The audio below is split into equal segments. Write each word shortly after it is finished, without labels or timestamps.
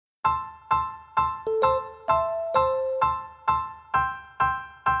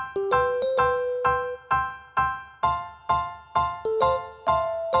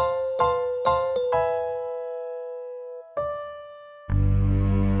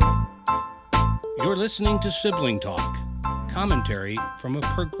You're listening to Sibling Talk, commentary from a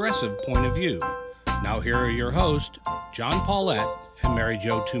progressive point of view. Now here are your hosts, John Paulette and Mary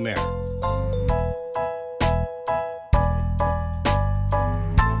Jo Tumer.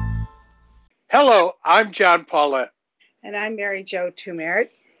 Hello, I'm John Paulette. And I'm Mary Jo Tumer.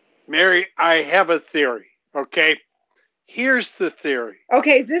 Mary, I have a theory, okay? Here's the theory.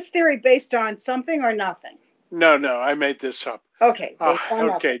 Okay, is this theory based on something or nothing? No, I made this up. Okay,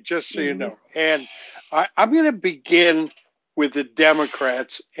 okay, just so you know. And I'm going to begin with the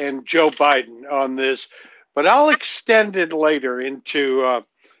Democrats and Joe Biden on this, but I'll extend it later into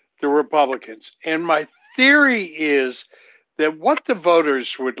the Republicans. And my theory is that what the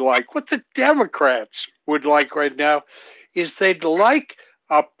voters would like, what the Democrats would like right now, is they'd like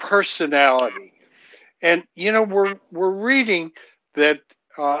a personality. And, you know, we're reading that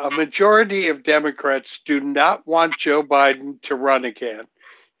a majority of Democrats do not want Joe Biden to run again.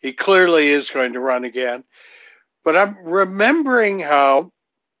 He clearly is going to run again. But I'm remembering how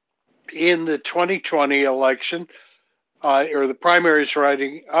in the 2020 election, or the primaries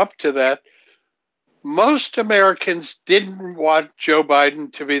riding up to that, most Americans didn't want Joe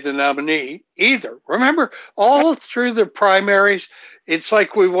Biden to be the nominee either. Remember, all through the primaries, it's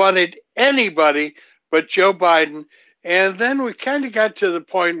like we wanted anybody but Joe Biden. And then we kind of got to the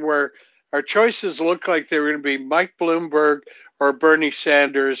point where our choices looked like they were going to be Mike Bloomberg or Bernie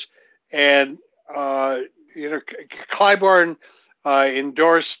Sanders. And, Clyburn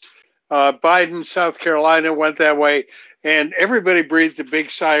endorsed Biden. South Carolina went that way. And everybody breathed a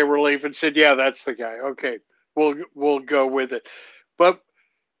big sigh of relief and said, yeah, that's the guy. Okay, we'll go with it. But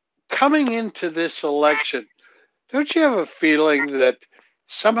coming into this election, don't you have a feeling that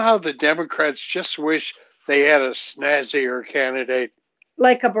somehow the Democrats just wish they had a snazzier candidate?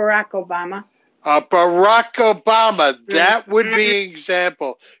 Like a Barack Obama? Barack Obama, that would be an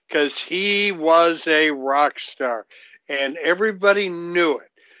example, because he was a rock star, and everybody knew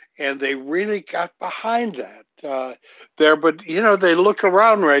it, and they really got behind that there. But, you know, they look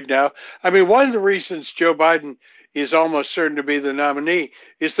around right now. I mean, one of the reasons Joe Biden is almost certain to be the nominee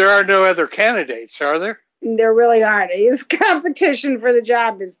is there are no other candidates, are there? There really aren't. His competition for the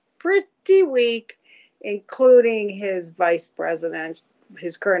job is pretty weak, including his vice president,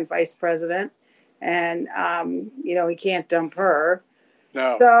 his current vice president. And, he can't dump her.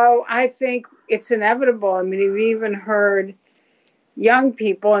 No. So I think it's inevitable. I mean, you've even heard young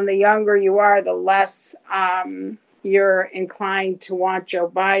people, and the younger you are, the less you're inclined to want Joe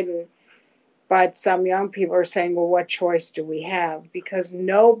Biden. But some young people are saying, well, what choice do we have? Because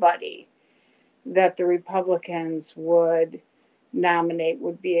nobody that the Republicans would nominate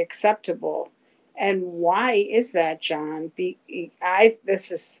would be acceptable. And why is that, John?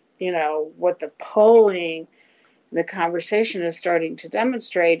 This is, what the polling, the conversation is starting to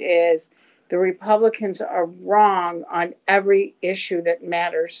demonstrate is the Republicans are wrong on every issue that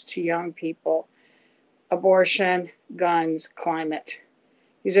matters to young people. Abortion, guns, climate.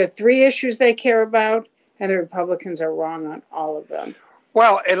 These are three issues they care about, and the Republicans are wrong on all of them.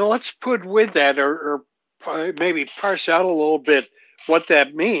 Well, and let's put with that, or maybe parse out a little bit what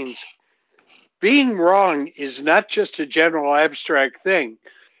that means. Being wrong is not just a general abstract thing.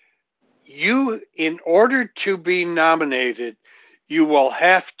 You, in order to be nominated, you will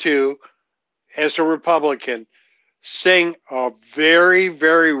have to, as a Republican, sing a very,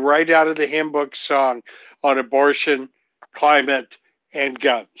 very right out of the hymn book song on abortion, climate, and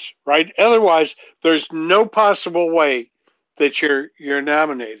guns, right? Otherwise, there's no possible way that you're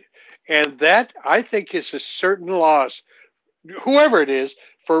nominated. And that, I think, is a certain loss, whoever it is,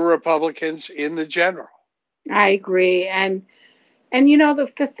 for Republicans in the general. I agree. And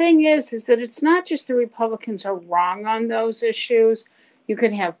the thing is that it's not just the Republicans are wrong on those issues. You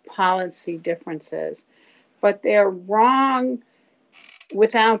can have policy differences, but they're wrong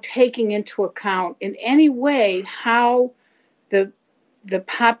without taking into account in any way how the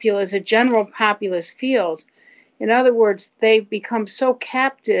populace, the general populace feels. In other words, they've become so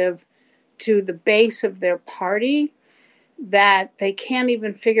captive to the base of their party that they can't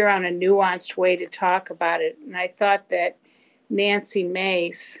even figure out a nuanced way to talk about it. And I thought that Nancy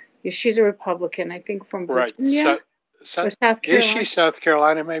Mace, she's a Republican, I think from Virginia or South Carolina. Is she South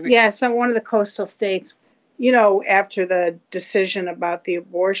Carolina, maybe? Yeah, one of the coastal states. After the decision about the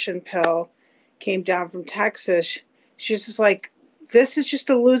abortion pill came down from Texas, she's just like, this is just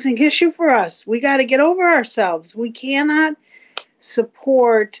a losing issue for us. We got to get over ourselves. We cannot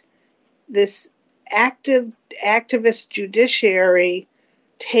support this activist judiciary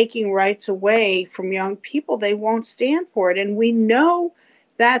taking rights away from young people. They won't stand for it. And we know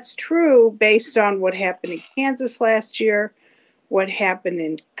that's true based on what happened in Kansas last year, what happened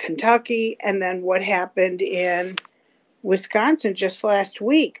in Kentucky, and then what happened in Wisconsin just last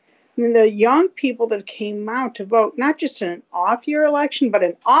week. I mean, the young people that came out to vote, not just in an off-year election, but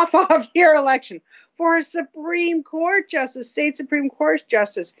an off-year election for a Supreme Court justice, state Supreme Court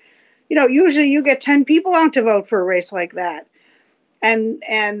justice. You know, usually you get 10 people out to vote for a race like that. And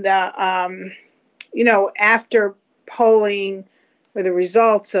you know, after polling, or the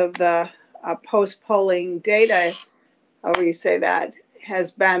results of the post-polling data, however you say that,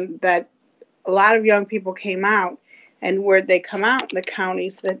 has been that a lot of young people came out, and where they come out in the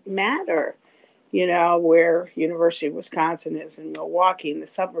counties that matter, you know, where University of Wisconsin is in Milwaukee, in the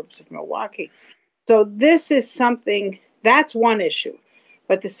suburbs of Milwaukee. So this is something, that's one issue.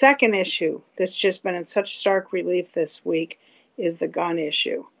 But the second issue that's just been in such stark relief this week is the gun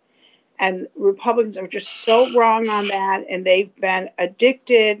issue. And Republicans are just so wrong on that, and they've been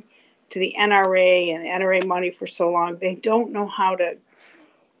addicted to the NRA and NRA money for so long. They don't know how to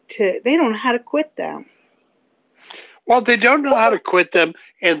they don't know how to quit them. Well, they don't know how to quit them,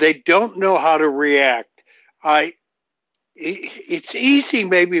 and they don't know how to react. It's easy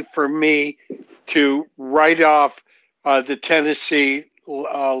maybe for me to write off the Tennessee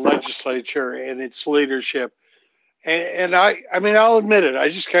legislature and its leadership. And I mean, I'll admit it. I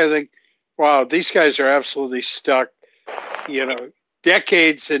just kind of think, wow, these guys are absolutely stuck, you know,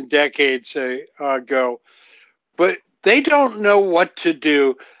 decades and decades ago. But they don't know what to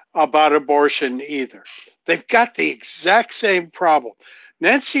do about abortion either. They've got the exact same problem.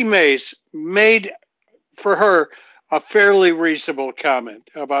 Nancy Mace made, for her, a fairly reasonable comment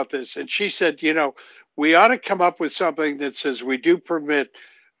about this. And she said, you know, we ought to come up with something that says we do permit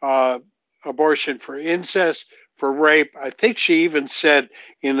abortion for incest, for rape. I think she even said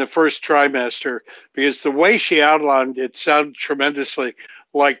in the first trimester, because the way she outlined it sounded tremendously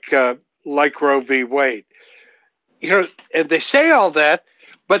like Roe v. Wade. You know, and they say all that,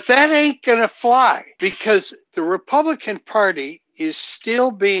 but that ain't going to fly, because the Republican Party is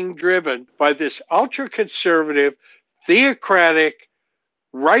still being driven by this ultra-conservative, theocratic,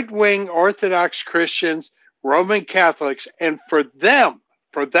 right-wing Orthodox Christians, Roman Catholics, and for them,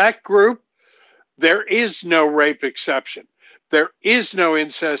 for that group, there is no rape exception. There is no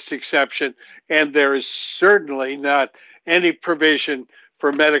incest exception, and there is certainly not any provision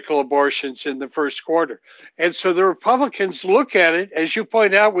for medical abortions in the first quarter. And so the Republicans look at it, as you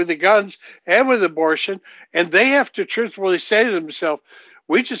point out, with the guns and with abortion, and they have to truthfully say to themselves,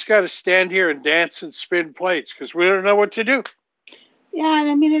 we just got to stand here and dance and spin plates because we don't know what to do. Yeah, and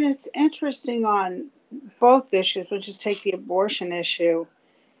I mean, and it's interesting on both issues. We'll just take the abortion issue,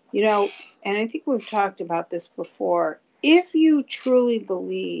 you know, and I think we've talked about this before. If you truly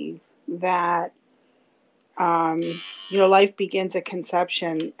believe that, you know, life begins at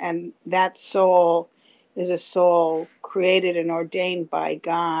conception, and that soul is a soul created and ordained by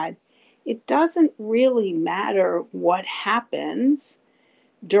God, it doesn't really matter what happens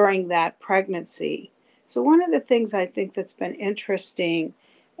during that pregnancy. So one of the things I think that's been interesting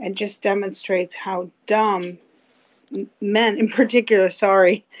and just demonstrates how dumb men in particular,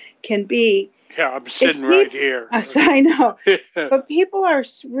 can be. Yeah, I'm sitting right here. I know. But people are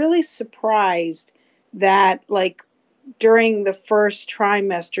really surprised that, like, during the first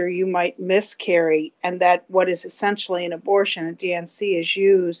trimester, you might miscarry, and that what is essentially an abortion, a DNC, is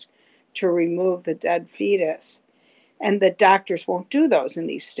used to remove the dead fetus. And the doctors won't do those in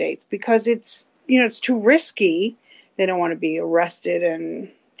these states because it's, you know, it's too risky. They don't want to be arrested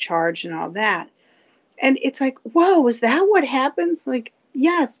and charged and all that. And it's like, whoa, is that what happens? Like,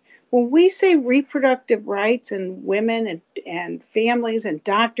 yes, when we say reproductive rights and women and families and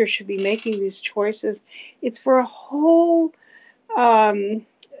doctors should be making these choices, it's for a whole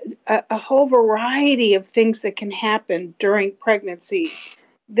variety of things that can happen during pregnancies.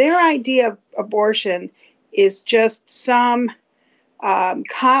 Their idea of abortion is just some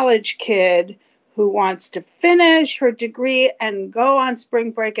college kid who wants to finish her degree and go on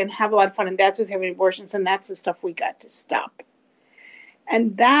spring break and have a lot of fun. And that's what's having abortions. And that's the stuff we got to stop.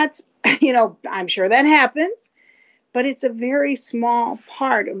 And that's, you know, I'm sure that happens, but it's a very small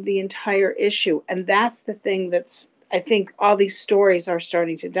part of the entire issue. And that's the thing that's, I think all these stories are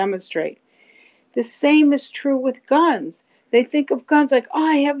starting to demonstrate. The same is true with guns. They think of guns like, oh,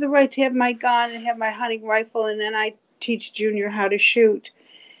 I have the right to have my gun and have my hunting rifle, and then I teach Junior how to shoot.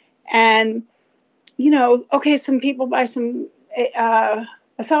 And, you know, okay, some people buy some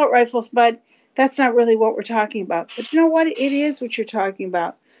assault rifles, but that's not really what we're talking about. But you know what? It is what you're talking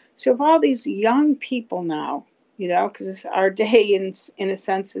about. So if all these young people now, you know, because our day in a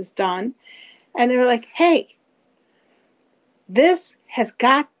sense is done, and they're like, hey, this has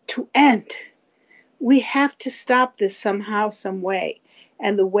got to end. we have to stop this somehow, some way.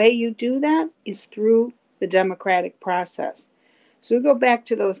 And the way you do that is through the democratic process. So we go back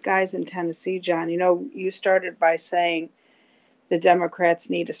to those guys in Tennessee, John. You started by saying the Democrats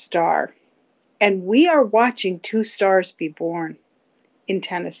need a star. And we are watching two stars be born in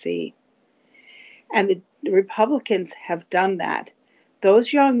Tennessee. And the Republicans have done that.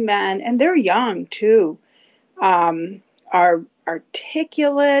 Those young men, and they're young too, are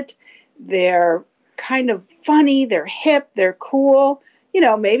articulate. They're kind of funny. They're hip. They're cool.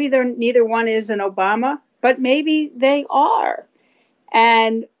 Maybe neither one is an Obama, but maybe they are.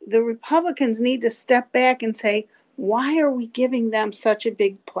 And the Republicans need to step back and say, why are we giving them such a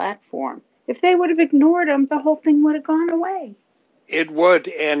big platform? If they would have ignored them, the whole thing would have gone away. It would.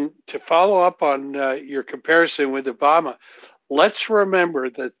 And to follow up on your comparison with Obama, let's remember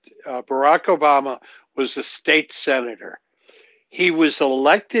that Barack Obama was a state senator. He was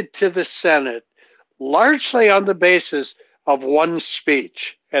elected to the Senate largely on the basis of one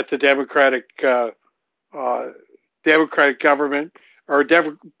speech at the Democratic government or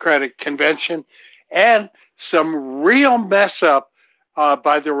Democratic convention, and some real mess up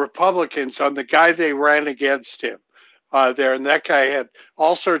by the Republicans on the guy they ran against him there. And that guy had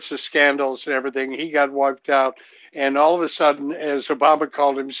all sorts of scandals and everything. He got wiped out. And all of a sudden, as Obama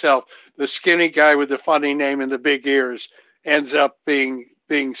called himself, the skinny guy with the funny name and the big ears ends up being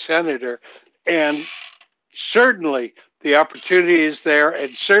senator. And certainly the opportunity is there.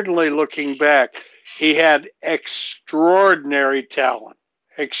 And certainly looking back, he had extraordinary talent.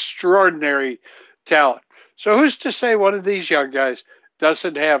 So who's to say one of these young guys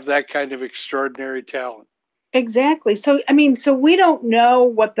doesn't have that kind of extraordinary talent? Exactly. So we don't know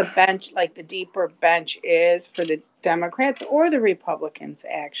what the bench, like the deeper bench, is for the Democrats or the Republicans,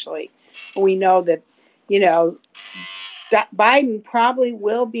 actually. We know that, that Biden probably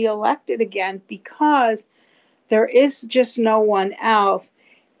will be elected again because there is just no one else.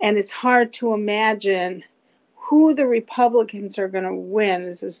 And it's hard to imagine who the Republicans are going to win.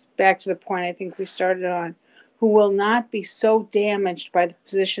 This is back to the point I think we started on, who will not be so damaged by the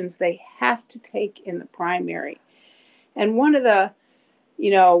positions they have to take in the primary. And one of the,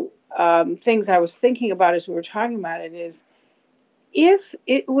 things I was thinking about as we were talking about it is, if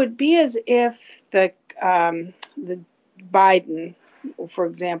it would be as if the Biden, for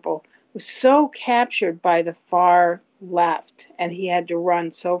example, was so captured by the far left and he had to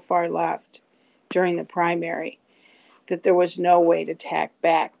run so far left during the primary that there was no way to tack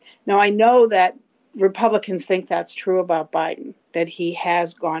back. Now, I know that Republicans think that's true about Biden, that he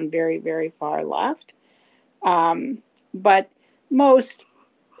has gone very, very far left. But most,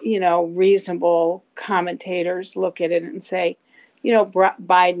 reasonable commentators look at it and say,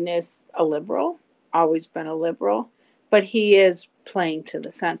 Biden is a liberal, always been a liberal, but he is playing to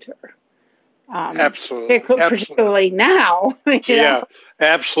the center. Absolutely. Particularly now. Yeah,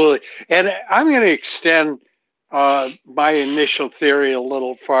 absolutely. And I'm going to extend my initial theory a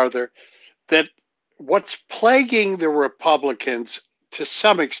little farther, that what's plaguing the Republicans to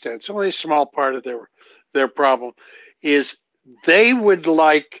some extent, it's only a small part of their problem, is they would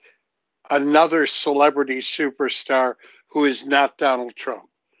like another celebrity superstar who is not Donald Trump.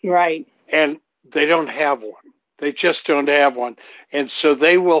 Right. And they don't have one. They just don't have one. And so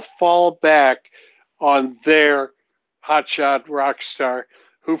they will fall back on their hotshot rock star,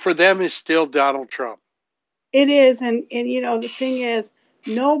 who for them is still Donald Trump. It is. And the thing is,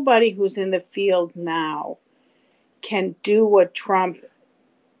 nobody who's in the field now can do what Trump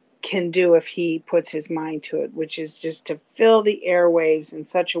can do if he puts his mind to it, which is just to fill the airwaves in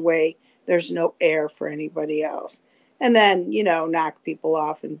such a way there's no air for anybody else. And then, knock people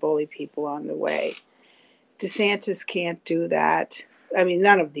off and bully people on the way. DeSantis can't do that. I mean,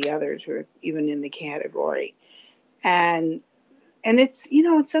 none of the others are even in the category. And it's,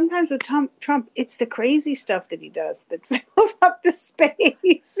 sometimes with Trump, it's the crazy stuff that he does that fills up the space.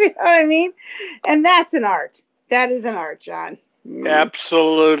 You know what I mean? And that's an art. That is an art, John.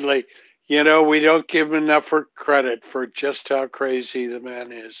 Absolutely. We don't give him enough credit for just how crazy the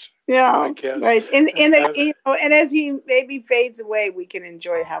man is. Yeah, right. And as he maybe fades away, we can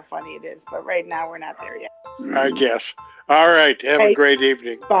enjoy how funny it is. But right now, we're not there yet. I guess. All right. Have a great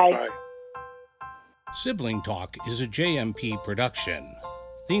evening. Bye. Bye. Sibling Talk is a JMP production.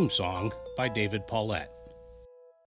 Theme song by David Paulette.